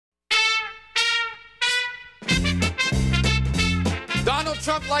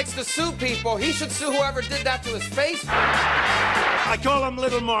Trump likes to sue people. He should sue whoever did that to his face. I call him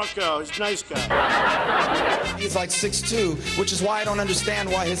Little Marco. He's a nice guy. He's like 6'2", which is why I don't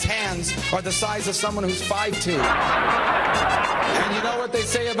understand why his hands are the size of someone who's 5'2". And you know what they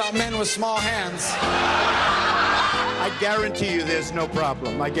say about men with small hands? I guarantee you there's no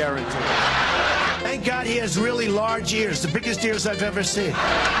problem. I guarantee you. Thank God he has really large ears, the biggest ears I've ever seen.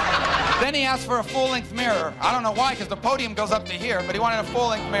 Then he asked for a full-length mirror. I don't know why, because the podium goes up to here, but he wanted a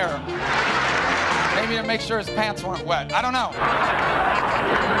full-length mirror. Maybe to make sure his pants weren't wet. I don't know.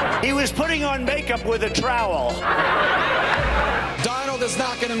 He was putting on makeup with a trowel. Donald is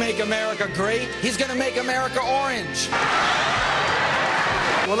not going to make America great. He's going to make America orange.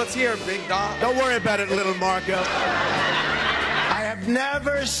 Well, let's hear it, Big Don. Don't worry about it, Little Marco. I have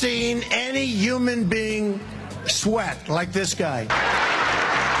never seen any human being sweat like this guy.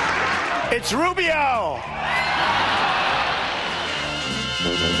 It's Rubio!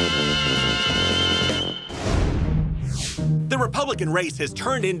 The Republican race has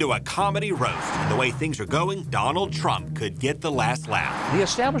turned into a comedy roast. And the way things are going, Donald Trump could get the last laugh. The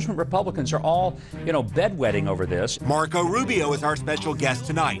establishment Republicans are all, bedwetting over this. Marco Rubio is our special guest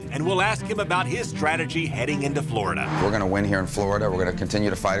tonight, and we'll ask him about his strategy heading into Florida. We're going to win here in Florida. We're going to continue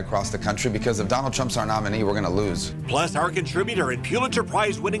to fight across the country because if Donald Trump's our nominee, we're going to lose. Plus, our contributor and Pulitzer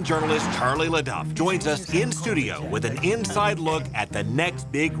Prize winning journalist Charlie LeDuff joins us in studio with an inside look at the next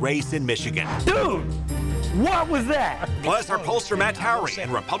big race in Michigan. Dude! What was that? Plus, our pollster Matt Towery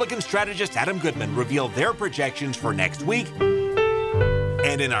and Republican strategist Adam Goodman reveal their projections for next week.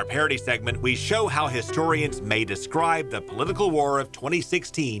 And in our parody segment, we show how historians may describe the political war of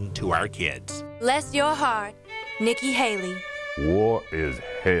 2016 to our kids. Bless your heart, Nikki Haley. War is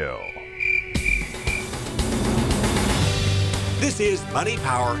hell. This is Money,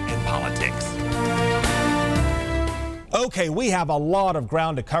 Power, and Politics. Okay, we have a lot of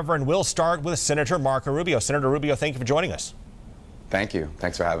ground to cover, and we'll start with Senator Marco Rubio. Senator Rubio, thank you for joining us. Thank you.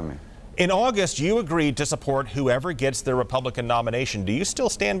 Thanks for having me. In August, you agreed to support whoever gets the Republican nomination. Do you still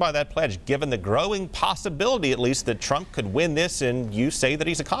stand by that pledge, given the growing possibility, at least, that Trump could win this, and you say that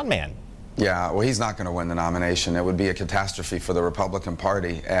he's a con man? Yeah, well, he's not going to win the nomination. It would be a catastrophe for the Republican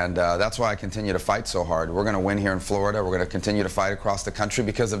Party, and that's why I continue to fight so hard. We're going to win here in Florida. We're going to continue to fight across the country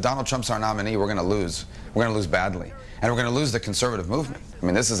because if Donald Trump's our nominee, we're going to lose. We're going to lose badly, and we're going to lose the conservative movement. I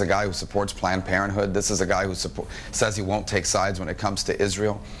mean, this is a guy who supports Planned Parenthood. This is a guy who says he won't take sides when it comes to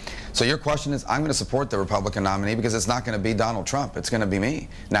Israel. So your question is, I'm going to support the Republican nominee because it's not going to be Donald Trump. It's going to be me.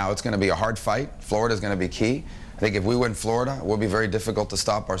 Now, it's going to be a hard fight. Florida's going to be key. I think if we win Florida, it will be very difficult to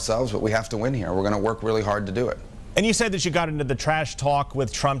stop ourselves, but we have to win here. We're going to work really hard to do it. And you said that you got into the trash talk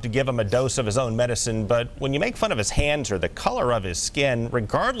with Trump to give him a dose of his own medicine, but when you make fun of his hands or the color of his skin,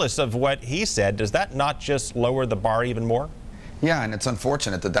 regardless of what he said, does that not just lower the bar even more? Yeah, and it's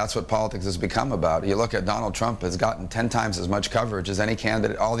unfortunate that that's what politics has become about. You look at Donald Trump has gotten 10 times as much coverage as any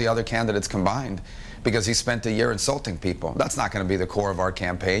candidate, all the other candidates combined, because he spent a year insulting people. That's not going to be the core of our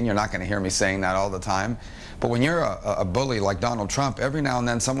campaign. You're not going to hear me saying that all the time. But when you're a bully like Donald Trump, every now and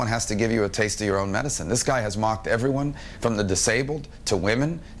then someone has to give you a taste of your own medicine. This guy has mocked everyone from the disabled to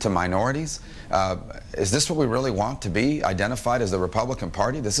women to minorities. Is this what we really want to be identified as the Republican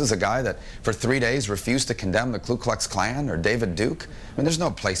Party? This is a guy that for 3 days refused to condemn the Ku Klux Klan or David Duke. I mean, there's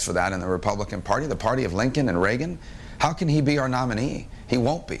no place for that in the Republican Party, the party of Lincoln and Reagan. How can he be our nominee? He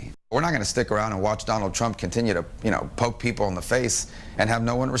won't be. We're not going to stick around and watch Donald Trump continue to, poke people in the face and have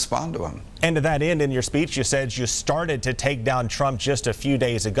no one respond to him. And to that end, in your speech, you said you started to take down Trump just a few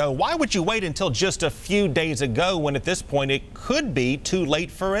days ago. Why would you wait until just a few days ago when at this point it could be too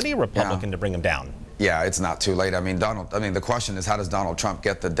late for any Republican to bring him down? Yeah, it's not too late. I mean, the question is, how does Donald Trump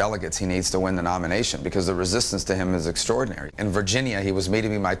get the delegates he needs to win the nomination? Because the resistance to him is extraordinary. In Virginia, he was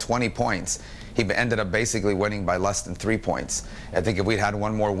meeting me by 20 points. He ended up basically winning by less than 3 points. I think if we'd had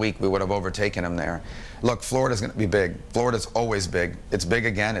one more week, we would have overtaken him there. Look, Florida's going to be big. Florida's always big. It's big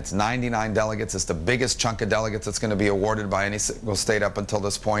again. It's 99 delegates. It's the biggest chunk of delegates that's going to be awarded by any single state up until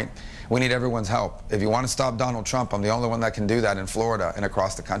this point. We need everyone's help. If you want to stop Donald Trump, I'm the only one that can do that in Florida and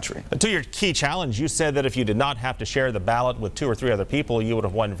across the country. To your key challenge, you said that if you did not have to share the ballot with 2 or 3 other people, you would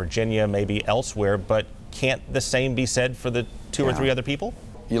have won Virginia, maybe elsewhere. But can't the same be said for the 2 or 3 other people?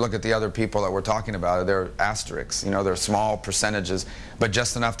 You look at the other people that we're talking about, they're asterisks. They're small percentages, but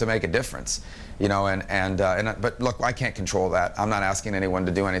just enough to make a difference. You know, but look, I can't control that. I'm not asking anyone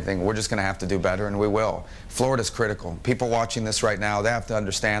to do anything. We're just going to have to do better, and we will. Florida's critical. People watching this right now, they have to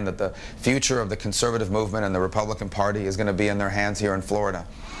understand that the future of the conservative movement and the Republican Party is going to be in their hands here in Florida.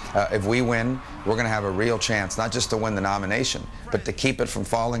 If we win, we're going to have a real chance, not just to win the nomination, but to keep it from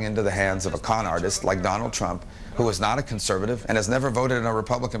falling into the hands of a con artist like Donald Trump, who is not a conservative and has never voted in a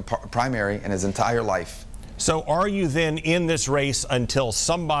Republican primary in his entire life. So are you then in this race until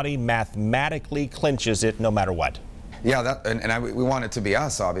somebody mathematically clinches it no matter what? Yeah, we want it to be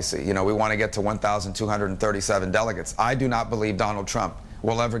us, obviously. You know, we want to get to 1,237 delegates. I do not believe Donald Trump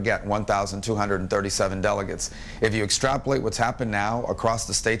will ever get 1,237 delegates. If you extrapolate what's happened now across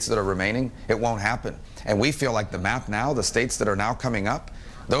the states that are remaining, it won't happen. And we feel like the map now, the states that are now coming up,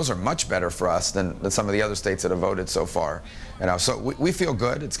 those are much better for us than some of the other states that have voted so far. You know, so we feel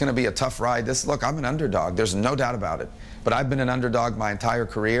good. It's going to be a tough ride. Look, I'm an underdog. There's no doubt about it. But I've been an underdog my entire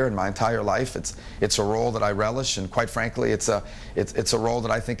career and my entire life. It's a role that I relish, and quite frankly, it's a role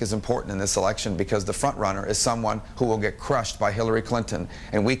that I think is important in this election, because the front runner is someone who will get crushed by Hillary Clinton,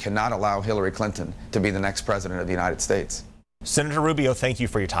 and we cannot allow Hillary Clinton to be the next president of the United States. Senator Rubio, thank you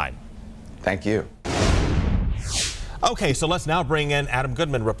for your time. Thank you. Okay, so let's now bring in Adam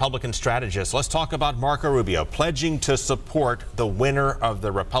Goodman, Republican strategist. Let's talk about Marco Rubio pledging to support the winner of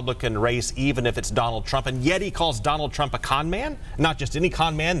the Republican race, even if it's Donald Trump. And yet he calls Donald Trump a con man, not just any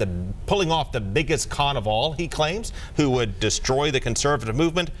con man, pulling off the biggest con of all, he claims, who would destroy the conservative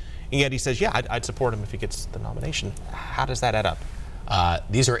movement. And yet he says, yeah, I'd support him if he gets the nomination. How does that add up?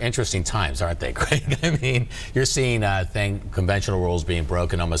 These are interesting times, aren't they, Craig? I mean, you're seeing conventional rules being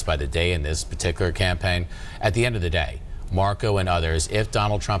broken almost by the day in this particular campaign. At the end of the day, Marco and others, if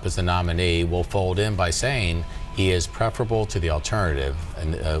Donald Trump is the nominee, will fold in by saying he is preferable to the alternative,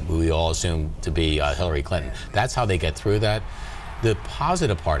 and we all assume to be Hillary Clinton. That's how they get through that. The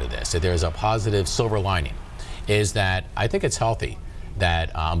positive part of this, that there's a positive silver lining, is that I think it's healthy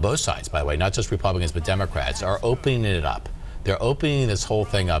that on both sides, by the way, not just Republicans but Democrats, are opening it up. They're opening this whole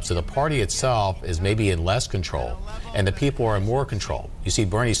thing up, so the party itself is maybe in less control, and the people are in more control. You see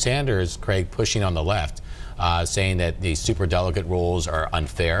Bernie Sanders, Craig, pushing on the left, saying that the superdelegate rules are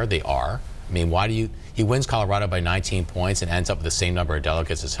unfair. They are. I mean, he wins Colorado by 19 points and ends up with the same number of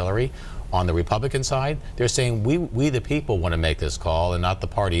delegates as Hillary. On the Republican side, they're saying we the people want to make this call and not the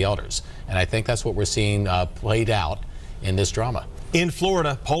party elders. And I think that's what we're seeing played out in this drama. In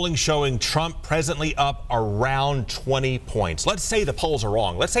Florida, polling showing Trump presently up around 20 points. Let's say the polls are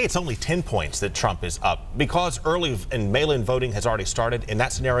wrong. Let's say it's only 10 points that Trump is up. Because early and mail-in voting has already started, in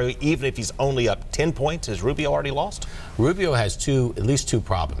that scenario, even if he's only up 10 points, has Rubio already lost? Rubio has at least two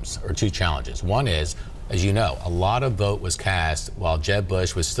problems, or two challenges. One is, as you know, a lot of vote was cast while Jeb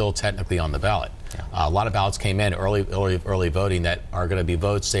Bush was still technically on the ballot. Yeah. A lot of ballots came in early voting that are going to be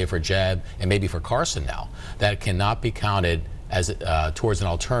votes, say, for Jeb and maybe for Carson now, that cannot be counted as towards an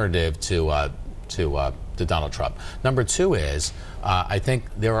alternative to Donald Trump. Number two is, I think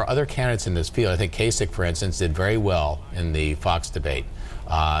there are other candidates in this field. I think Kasich, for instance, did very well in the Fox debate.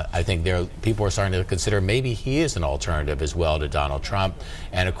 I think people are starting to consider maybe he is an alternative as well to Donald Trump.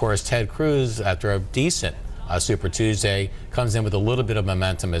 And of course, Ted Cruz, after a decent Super Tuesday, comes in with a little bit of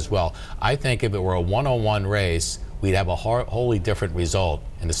momentum as well. I think if it were a one-on-one race, we'd have a wholly different result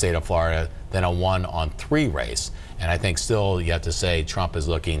in the state of Florida than a 1-on-3 race. And I think still you have to say Trump is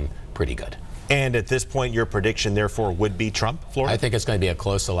looking pretty good. And at this point, your prediction, therefore, would be Trump, Florida? I think it's going to be a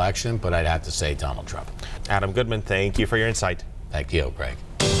close election, but I'd have to say Donald Trump. Adam Goodman, thank you for your insight. Thank you, Greg.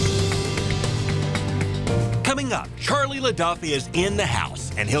 Coming up, Charlie LeDuff is in the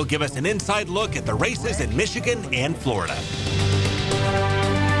house, and he'll give us an inside look at the races in Michigan and Florida.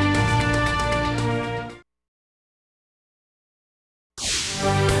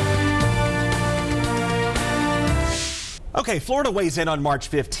 Okay, Florida weighs in on March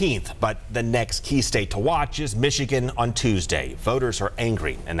 15th, but the next key state to watch is Michigan on Tuesday. Voters are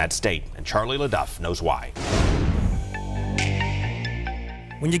angry in that state, and Charlie LeDuff knows why.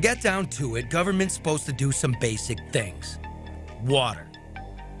 When you get down to it, government's supposed to do some basic things. Water,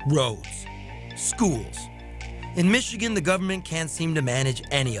 roads, schools. In Michigan, the government can't seem to manage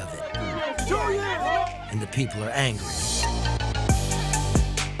any of it. And the people are angry.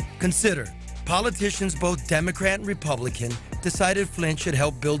 Consider, politicians, both Democrat and Republican, decided Flint should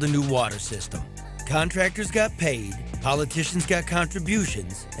help build a new water system. Contractors got paid, politicians got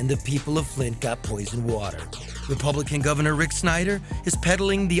contributions, and the people of Flint got poisoned water. Republican Governor Rick Snyder is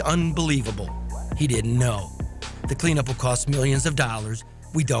peddling the unbelievable. He didn't know. The cleanup will cost millions of dollars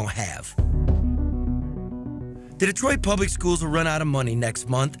we don't have. The Detroit Public Schools will run out of money next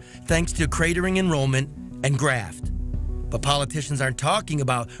month thanks to cratering enrollment and graft. But politicians aren't talking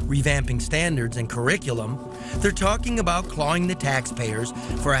about revamping standards and curriculum. They're talking about clawing the taxpayers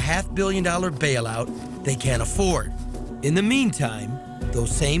for a $500 million bailout they can't afford. In the meantime, those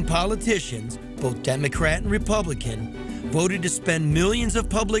same politicians, both Democrat and Republican, voted to spend millions of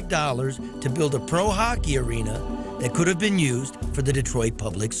public dollars to build a pro-hockey arena that could have been used for the Detroit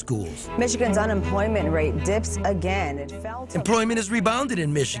public schools. Michigan's unemployment rate dips again. It fell to... Employment has rebounded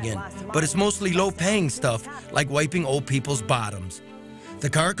in Michigan, but it's mostly low-paying stuff like wiping old people's bottoms. The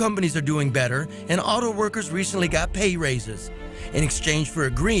car companies are doing better, and auto workers recently got pay raises in exchange for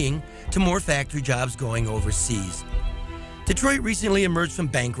agreeing to more factory jobs going overseas. Detroit recently emerged from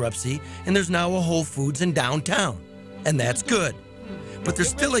bankruptcy, and there's now a Whole Foods in downtown, and that's good. But there's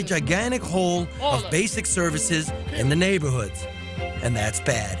still a gigantic hole of basic services in the neighborhoods, and that's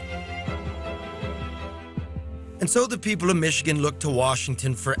bad. And so the people of Michigan look to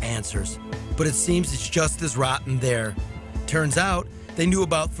Washington for answers, but it seems it's just as rotten there. Turns out they knew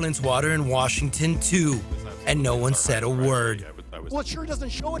about Flint's water in Washington too, and no one said a word. Well, it sure doesn't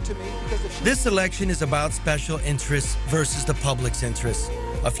show it to me because This election is about special interests versus the public's interests.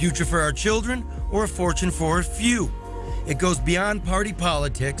 A future for our children or a fortune for a few. It goes beyond party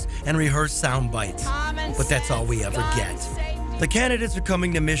politics and rehearsed sound bites. But that's all we ever get. The candidates are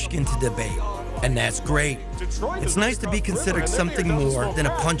coming to Michigan to debate, and that's great. It's nice to be considered something more than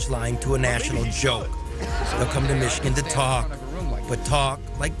a punchline to a national joke. They'll come to Michigan to talk, but talk,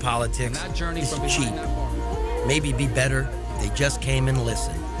 like politics, is cheap. Maybe be better if they just came and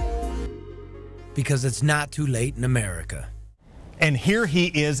listened. Because it's not too late in America. And here he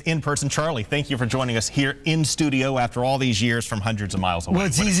is in person. Charlie, thank you for joining us here in studio after all these years from hundreds of miles away. Well,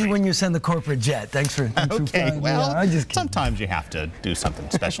 it's easy when you send the corporate jet. Thanks for okay, well, sometimes you have to do something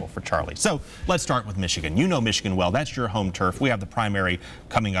special for Charlie. So let's start with Michigan. You know Michigan well. That's your home turf. We have the primary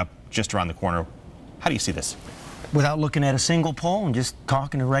coming up just around the corner. How do you see this? Without looking at a single poll and just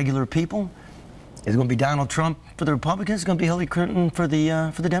talking to regular people, it's going to be Donald Trump for the Republicans. It's going to be Hillary Clinton for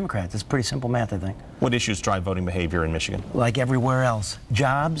the Democrats. It's pretty simple math, I think. What issues drive voting behavior in Michigan? Like everywhere else,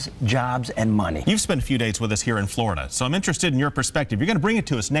 jobs, jobs, and money. You've spent a few days with us here in Florida, so I'm interested in your perspective. You're going to bring it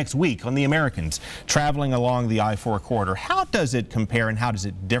to us next week on the Americans traveling along the I-4 corridor. How does it compare and how does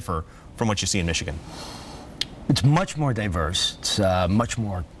it differ from what you see in Michigan? It's much more diverse. It's much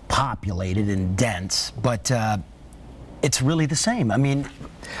more populated and dense, but it's really the same. I mean,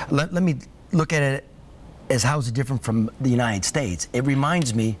 let me look at it as how is it different from the United States. It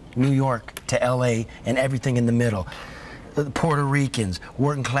reminds me New York to LA and everything in the middle. Puerto Ricans,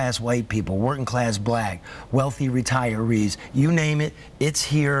 working class white people, working class black, wealthy retirees, you name it, it's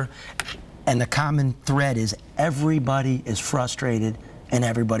here. And the common thread is everybody is frustrated and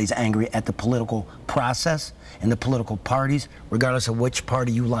everybody's angry at the political process and the political parties, regardless of which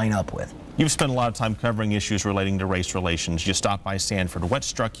party you line up with. You've spent a lot of time covering issues relating to race relations. You stopped by Sanford. What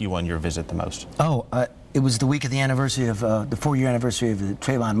struck you on your visit the most? Oh, it was the week of the anniversary of the 4-year anniversary of the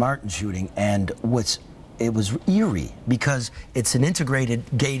Trayvon Martin shooting, and it was eerie because it's an integrated,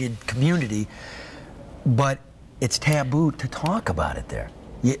 gated community, but it's taboo to talk about it there.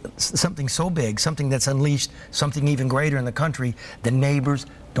 Something so big, something that's unleashed, something even greater in the country, the neighbors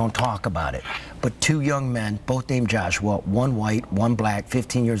don't talk about it. But two young men, both named Joshua, one white, one black,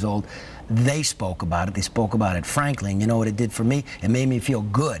 15 years old, they spoke about it. They spoke about it frankly, and you know what it did for me? It made me feel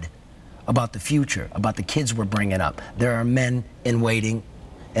good about the future, about the kids we're bringing up. There are men in waiting,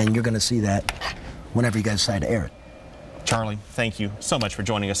 and you're going to see that whenever you guys decide to air it. Charlie, thank you so much for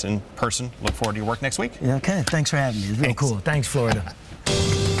joining us in person. Look forward to your work next week. Yeah, okay, thanks for having me. It's real cool. Thanks, Florida.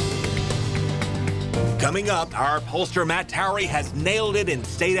 Coming up, our pollster Matt Towery has nailed it in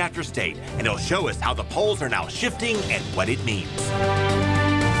state after state, and he'll show us how the polls are now shifting and what it means.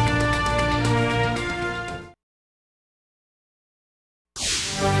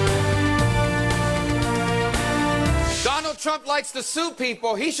 Donald Trump likes to sue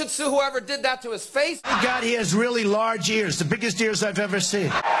people. He should sue whoever did that to his face. God, he has really large ears, the biggest ears I've ever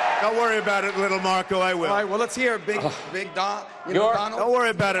seen. Don't worry about it, little Marco, I will. All right, well, let's hear Big Don. Donald. Don't worry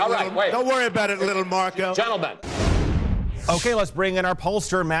about it, don't worry about it, little Marco. Gentlemen. Okay, let's bring in our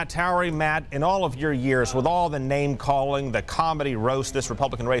pollster, Matt Towery. Matt, in all of your years, with all the name-calling, the comedy roast this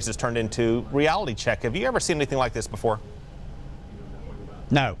Republican race has turned into, reality check, have you ever seen anything like this before?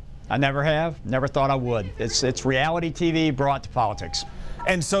 No, I never have. Never thought I would. It's reality TV brought to politics.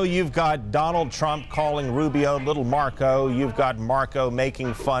 And so you've got Donald Trump calling Rubio little Marco. You've got Marco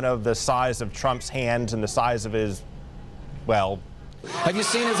making fun of the size of Trump's hands and the size of his, well... Have you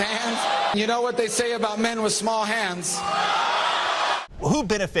seen his hands? You know what they say about men with small hands. Who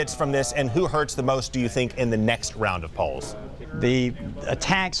benefits from this and who hurts the most, do you think, in the next round of polls? The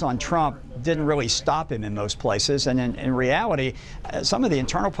attacks on Trump didn't really stop him in most places. And in reality, some of the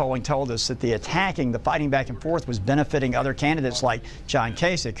internal polling told us that the fighting back and forth was benefiting other candidates like John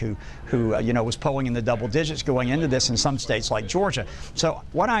Kasich, who was polling in the double digits going into this in some states like Georgia. So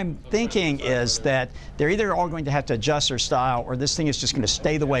what I'm thinking is that they're either all going to have to adjust their style, or this thing is just going to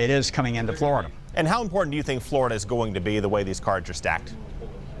stay the way it is coming into Florida. And how important do you think Florida is going to be the way these cards are stacked?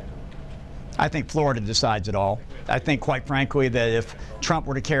 I think Florida decides it all. I think, quite frankly, that if Trump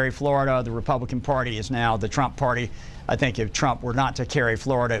were to carry Florida, the Republican Party is now the Trump Party. I think if Trump were not to carry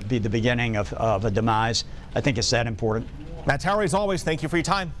Florida, it'd be the beginning of a demise. I think it's that important. Matt Towery, as always, thank you for your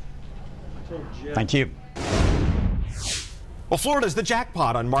time. Thank you. Well, Florida's the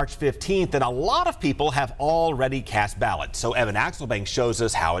jackpot on March 15th, and a lot of people have already cast ballots. So Evan Axelbank shows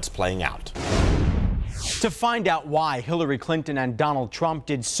us how it's playing out. To find out why Hillary Clinton and Donald Trump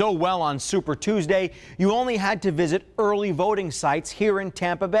did so well on Super Tuesday, you only had to visit early voting sites here in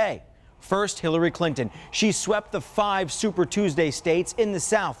Tampa Bay. First, Hillary Clinton. She swept the 5 Super Tuesday states in the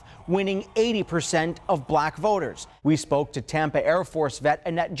South, winning 80% of black voters. We spoke to Tampa Air Force vet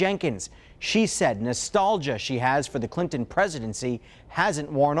Annette Jenkins. She said nostalgia she has for the Clinton presidency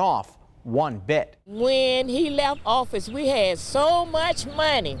hasn't worn off one bit. When he left office, we had so much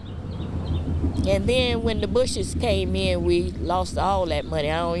money. And then when the Bushes came in, we lost all that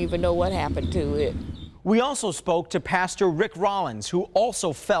money. I don't even know what happened to it. We also spoke to Pastor Rick Rollins, who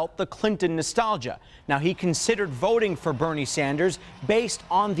also felt the Clinton nostalgia. Now, he considered voting for Bernie Sanders based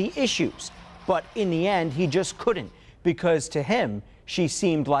on the issues, but in the end, he just couldn't, because to him, she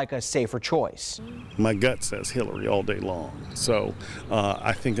seemed like a safer choice. My gut says Hillary all day long, so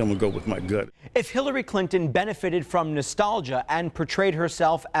I think I'm going to go with my gut. If Hillary Clinton benefited from nostalgia and portrayed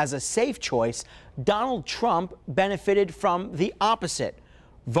herself as a safe choice, Donald Trump benefited from the opposite.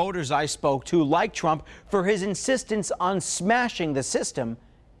 Voters I spoke to like Trump for his insistence on smashing the system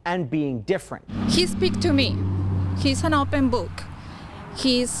and being different. He speaks to me. He's an open book.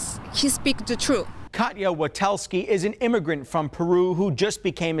 He speaks the truth. Katya Watelski is an immigrant from Peru who just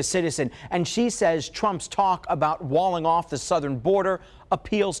became a citizen, and she says Trump's talk about walling off the southern border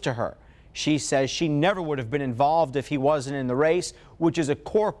appeals to her. She says she never would have been involved if he wasn't in the race, which is a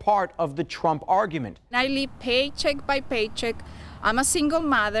core part of the Trump argument. I live paycheck by paycheck. I'm a single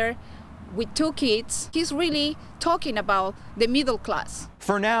mother with 2 kids. He's really talking about the middle class.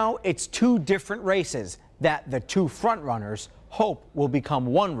 For now, it's 2 different races that the 2 frontrunners hope will become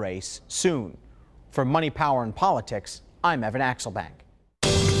one race soon. For Money, Power, and Politics, I'm Evan Axelbank.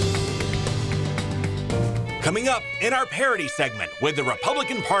 Coming up in our parody segment, with the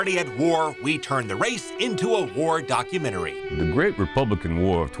Republican Party at war, we turn the race into a war documentary. The Great Republican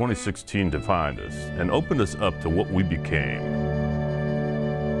War of 2016 defined us and opened us up to what we became.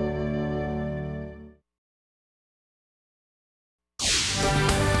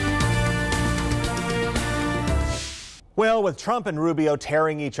 Well, with Trump and Rubio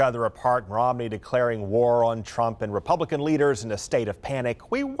tearing each other apart, Romney declaring war on Trump, and Republican leaders in a state of panic,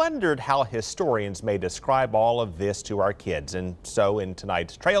 we wondered how historians may describe all of this to our kids. And so in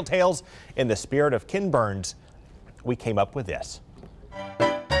tonight's Trail Tales, in the spirit of Ken Burns, we came up with this.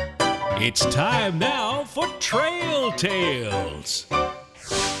 It's time now for Trail Tales.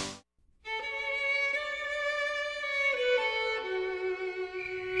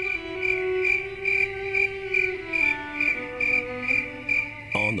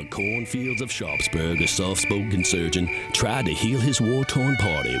 On the cornfields of Sharpsburg, a soft-spoken surgeon tried to heal his war-torn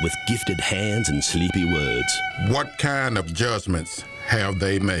party with gifted hands and sleepy words. What kind of judgments have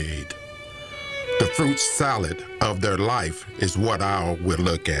they made? The fruit salad of their life is what I will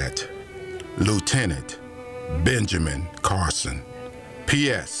look at. Lieutenant Benjamin Carson.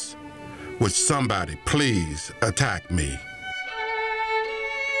 P.S. Would somebody please attack me?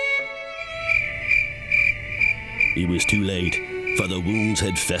 It was too late, for the wounds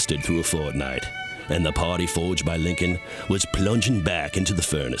had festered through a fortnight, and the party forged by Lincoln was plunging back into the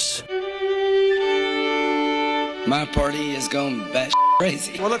furnace. My party is going bat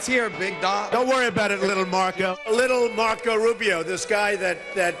crazy. Well, let's hear it, Big Don. Don't worry about it, little Marco. Little Marco Rubio, this guy that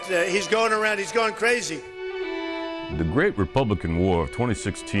he's going around, he's going crazy. The Great Republican War of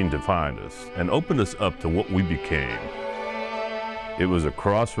 2016 defined us and opened us up to what we became. It was a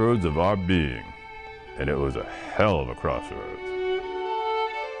crossroads of our being, and it was a hell of a crossroads.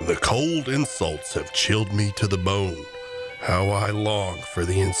 The cold insults have chilled me to the bone. How I long for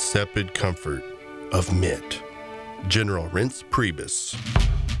the insipid comfort of mint. General Reince Priebus.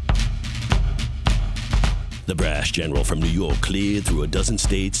 The brash general from New York cleared through a dozen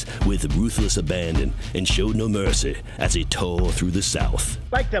states with ruthless abandon and showed no mercy as he tore through the South.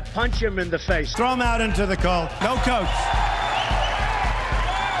 Like to punch him in the face. Throw him out into the cold. No coach.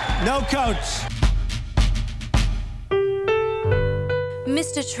 No coats.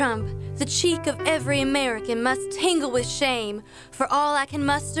 Mr. Trump, the cheek of every American must tingle with shame, for all I can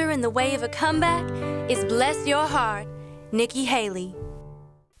muster in the way of a comeback is bless your heart, Nikki Haley.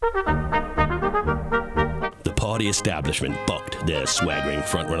 The party establishment bucked their swaggering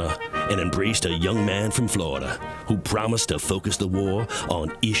frontrunner and embraced a young man from Florida who promised to focus the war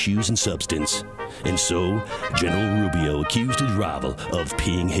on issues and substance. And so, General Rubio accused his rival of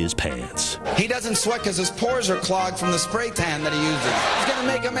peeing his pants. He doesn't sweat because his pores are clogged from the spray tan that he uses. He's going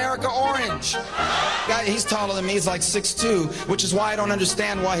to make America orange. Guy, he's taller than me. He's like 6'2", which is why I don't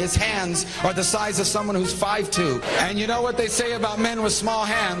understand why his hands are the size of someone who's 5'2". And you know what they say about men with small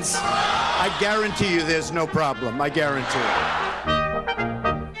hands? I guarantee you there's no problem. I guarantee it.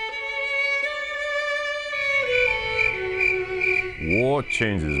 War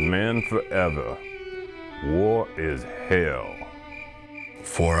changes men forever. War is hell.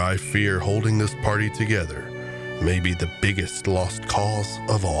 For I fear holding this party together may be the biggest lost cause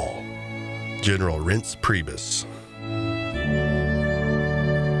of all. General Reince Priebus.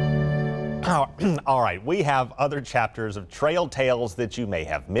 All right, we have other chapters of Trail Tales that you may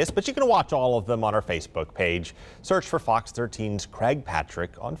have missed, but you can watch all of them on our Facebook page. Search for Fox 13's Craig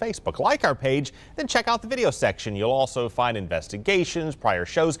Patrick on Facebook. Like our page, then check out the video section. You'll also find investigations, prior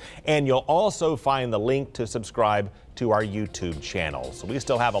shows, and you'll also find the link to subscribe to our YouTube channel. So we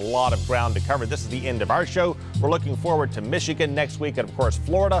still have a lot of ground to cover. This is the end of our show. We're looking forward to Michigan next week and, of course,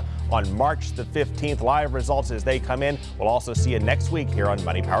 Florida on March the 15th. Live results as they come in. We'll also see you next week here on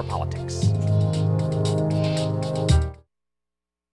Money Power Politics.